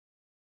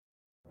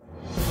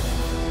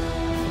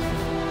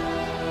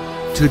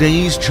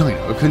Today's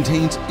China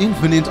contains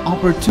infinite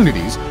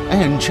opportunities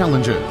and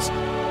challenges.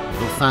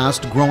 The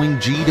fast-growing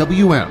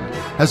GWM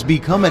has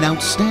become an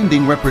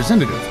outstanding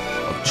representative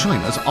of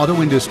China's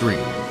auto industry.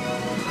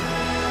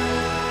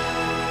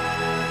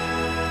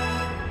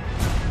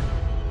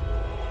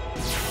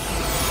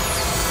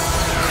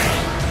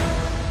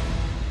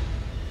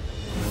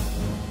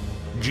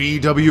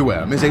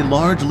 GWM is a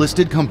large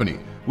listed company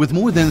with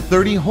more than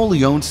 30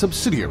 wholly owned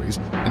subsidiaries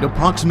and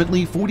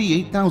approximately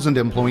 48,000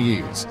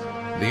 employees.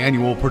 The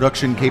annual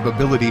production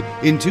capability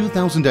in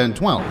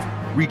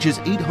 2012 reaches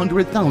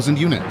 800,000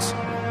 units.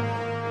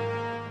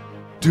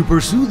 To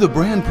pursue the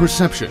brand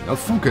perception of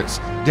focus,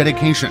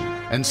 dedication,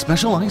 and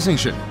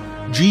specialization,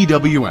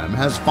 GWM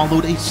has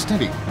followed a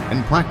steady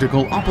and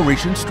practical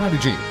operation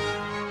strategy.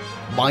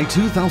 By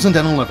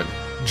 2011,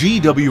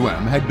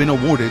 GWM had been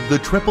awarded the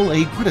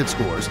AAA credit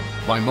scores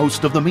by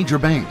most of the major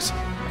banks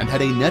and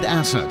had a net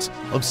assets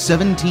of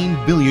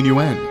 17 billion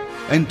yuan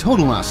and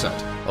total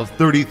asset of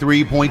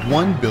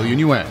 33.1 billion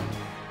yuan.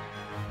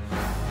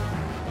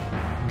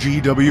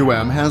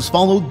 GWM has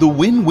followed the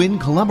win-win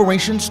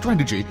collaboration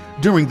strategy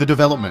during the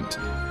development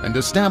and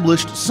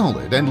established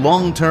solid and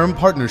long-term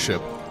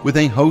partnership with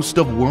a host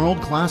of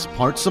world-class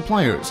parts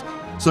suppliers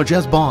such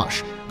as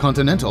Bosch,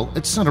 Continental,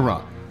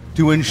 etc.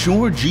 to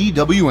ensure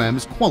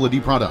GWM's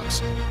quality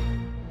products.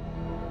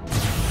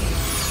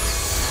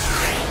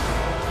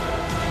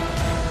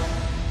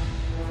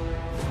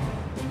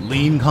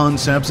 Lean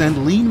concepts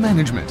and lean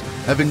management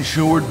have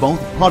ensured both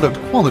product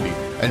quality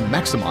and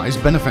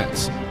maximized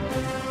benefits.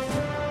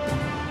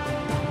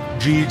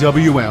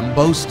 GWM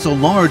boasts a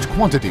large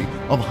quantity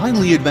of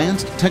highly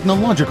advanced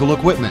technological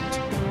equipment.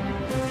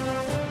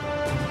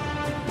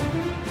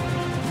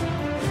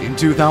 In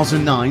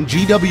 2009,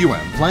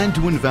 GWM planned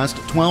to invest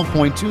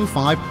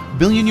 12.25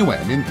 billion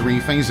yuan in 3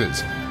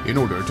 phases in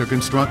order to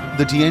construct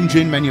the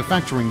Tianjin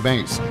manufacturing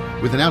base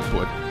with an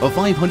output of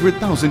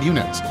 500,000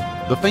 units.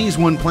 The Phase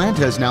 1 plant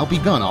has now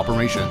begun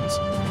operations.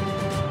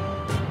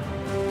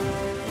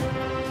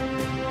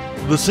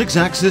 The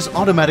 6-axis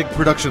automatic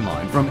production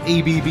line from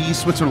ABB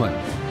Switzerland,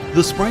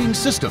 the spraying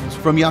systems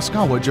from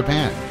Yaskawa,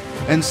 Japan,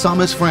 and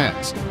Samis,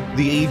 France,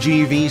 the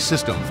AGV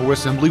system for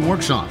assembly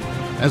workshop,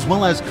 as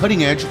well as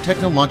cutting-edge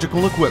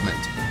technological equipment,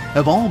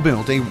 have all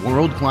built a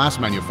world-class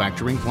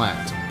manufacturing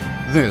plant.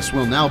 This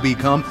will now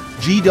become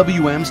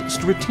GWM's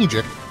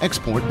strategic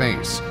export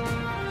base.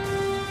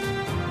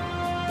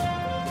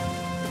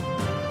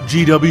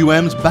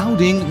 GWM's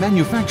Baoding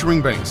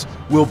manufacturing base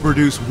will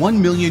produce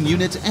 1 million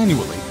units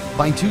annually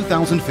by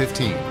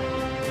 2015.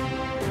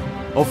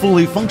 A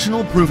fully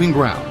functional proving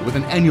ground with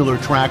an annular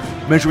track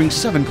measuring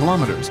 7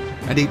 kilometers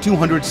and a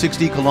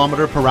 260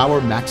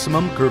 km/h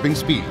maximum curving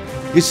speed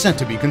is set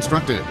to be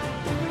constructed.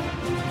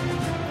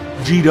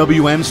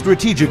 GWM's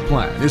strategic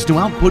plan is to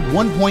output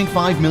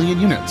 1.5 million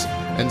units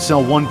and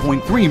sell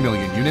 1.3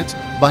 million units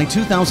by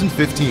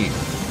 2015.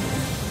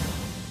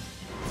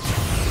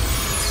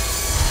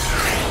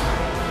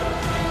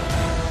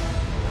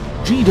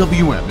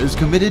 GWM is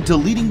committed to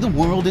leading the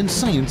world in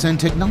science and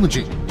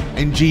technology,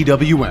 and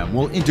GWM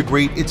will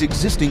integrate its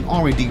existing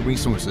R&D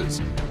resources,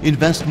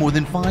 invest more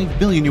than 5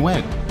 billion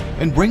yuan,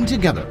 and bring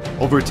together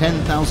over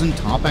 10,000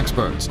 top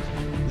experts.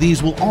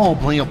 These will all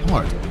play a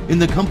part in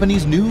the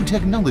company's new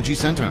technology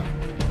center.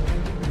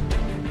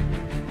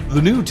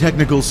 The new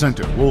technical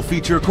center will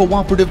feature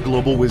cooperative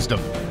global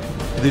wisdom.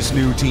 This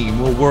new team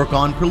will work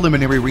on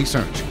preliminary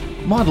research,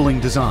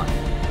 modeling design,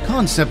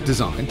 concept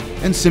design,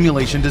 and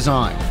simulation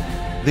design.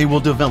 They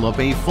will develop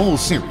a full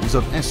series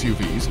of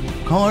SUVs,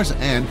 cars,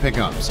 and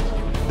pickups.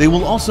 They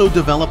will also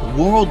develop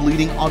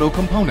world-leading auto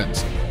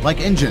components like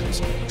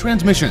engines,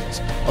 transmissions,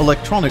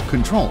 electronic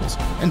controls,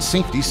 and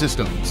safety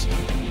systems.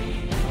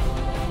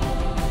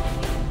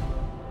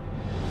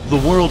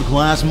 The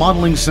world-class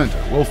modeling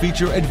center will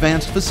feature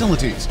advanced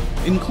facilities,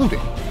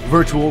 including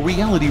virtual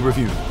reality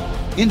review,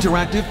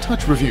 interactive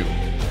touch review,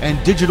 and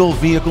digital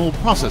vehicle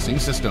processing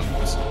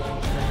systems.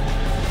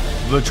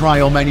 The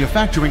Trial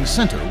Manufacturing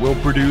Center will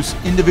produce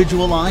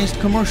individualized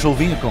commercial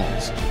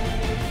vehicles.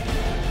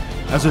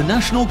 As a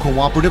national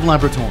cooperative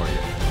laboratory,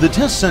 the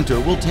test center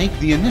will take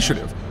the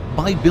initiative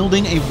by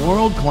building a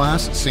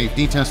world-class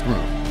safety test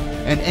room,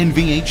 an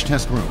NVH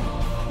test room,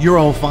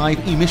 Euro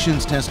 5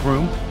 emissions test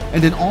room,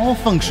 and an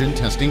all-function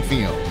testing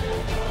field.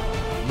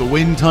 The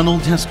wind tunnel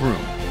test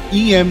room,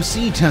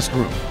 EMC test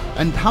room,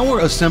 and power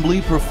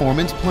assembly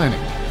performance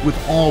planning with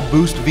all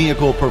boost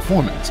vehicle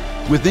performance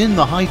within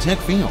the high-tech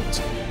fields,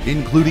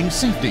 including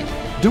safety,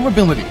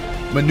 durability,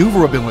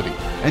 maneuverability,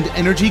 and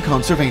energy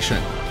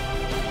conservation.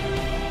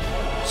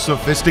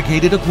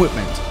 Sophisticated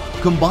equipment,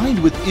 combined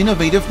with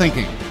innovative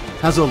thinking,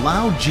 has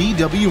allowed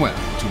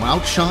GWM to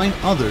outshine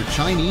other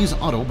Chinese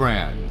auto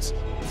brands.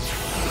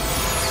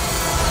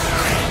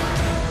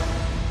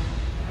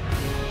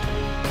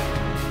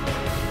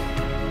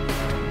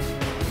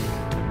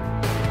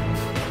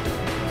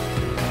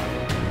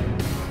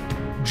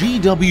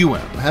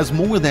 GWM has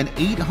more than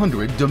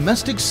 800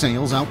 domestic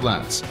sales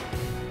outlets.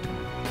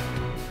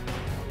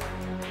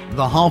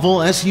 The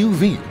Haval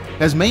SUV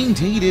has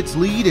maintained its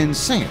lead in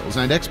sales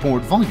and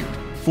export volume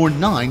for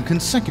 9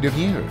 consecutive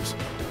years.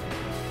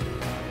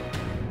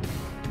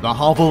 The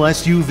Haval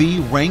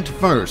SUV ranked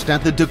first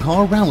at the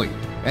Dakar Rally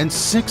and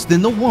 6th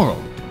in the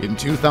world in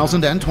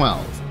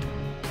 2012.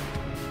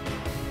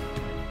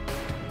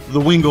 The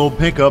Wingo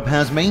pickup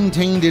has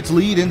maintained its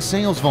lead in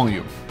sales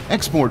volume,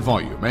 export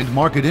volume, and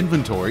market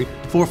inventory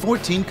for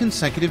 14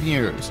 consecutive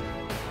years.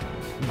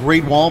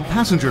 Great Wall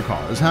passenger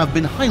cars have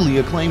been highly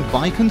acclaimed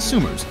by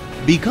consumers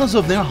because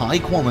of their high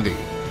quality.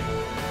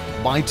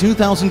 By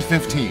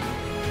 2015,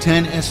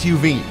 10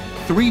 SUV,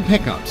 3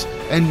 pickups,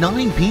 and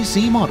 9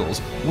 PC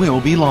models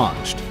will be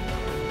launched.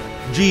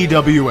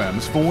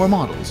 GWM's 4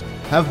 models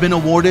have been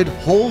awarded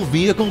whole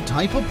vehicle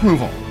type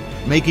approval,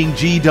 making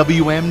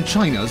GWM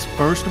China's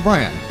first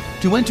brand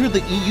to enter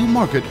the EU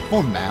market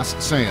for mass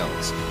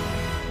sales.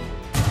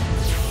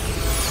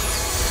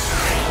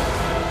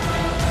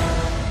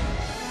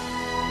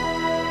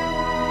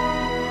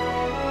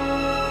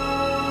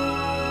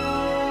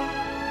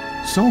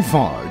 So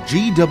far,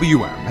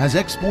 GWM has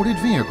exported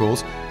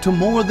vehicles to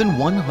more than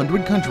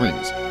 100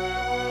 countries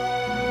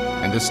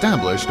and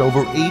established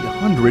over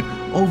 800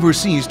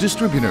 overseas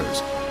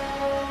distributors.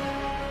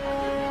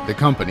 The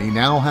company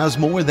now has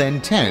more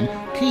than 10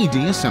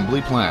 KD assembly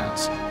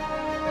plants.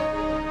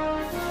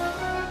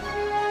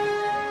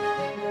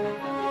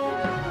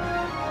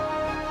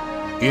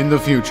 In the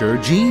future,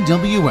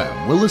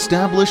 GWM will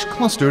establish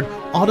clustered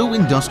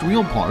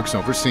auto-industrial parks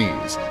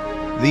overseas.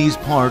 These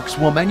parks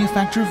will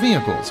manufacture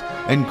vehicles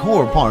and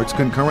core parts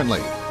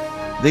concurrently.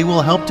 They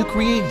will help to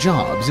create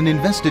jobs in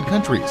invested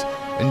countries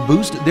and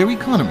boost their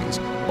economies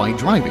by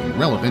driving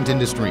relevant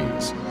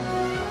industries.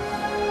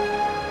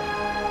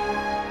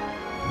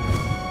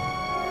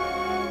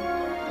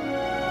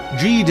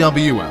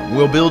 GWM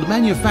will build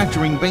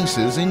manufacturing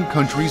bases in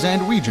countries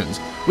and regions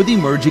with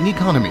emerging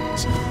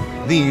economies.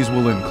 These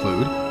will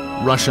include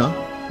Russia,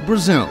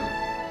 Brazil,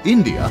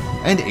 India,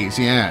 and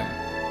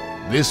ASEAN.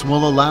 This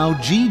will allow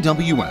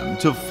GWM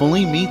to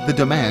fully meet the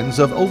demands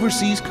of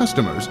overseas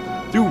customers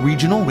through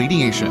regional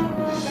radiation.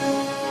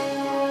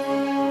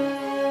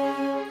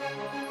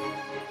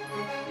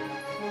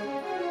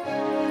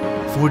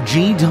 For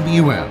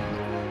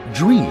GWM,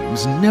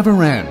 dreams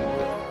never end.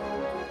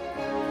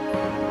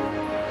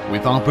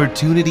 With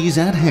opportunities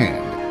at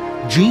hand,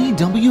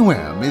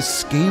 GWM is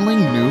scaling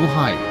new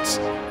heights.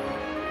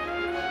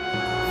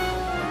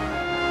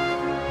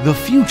 The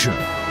future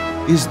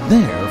is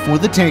there for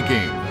the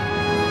taking.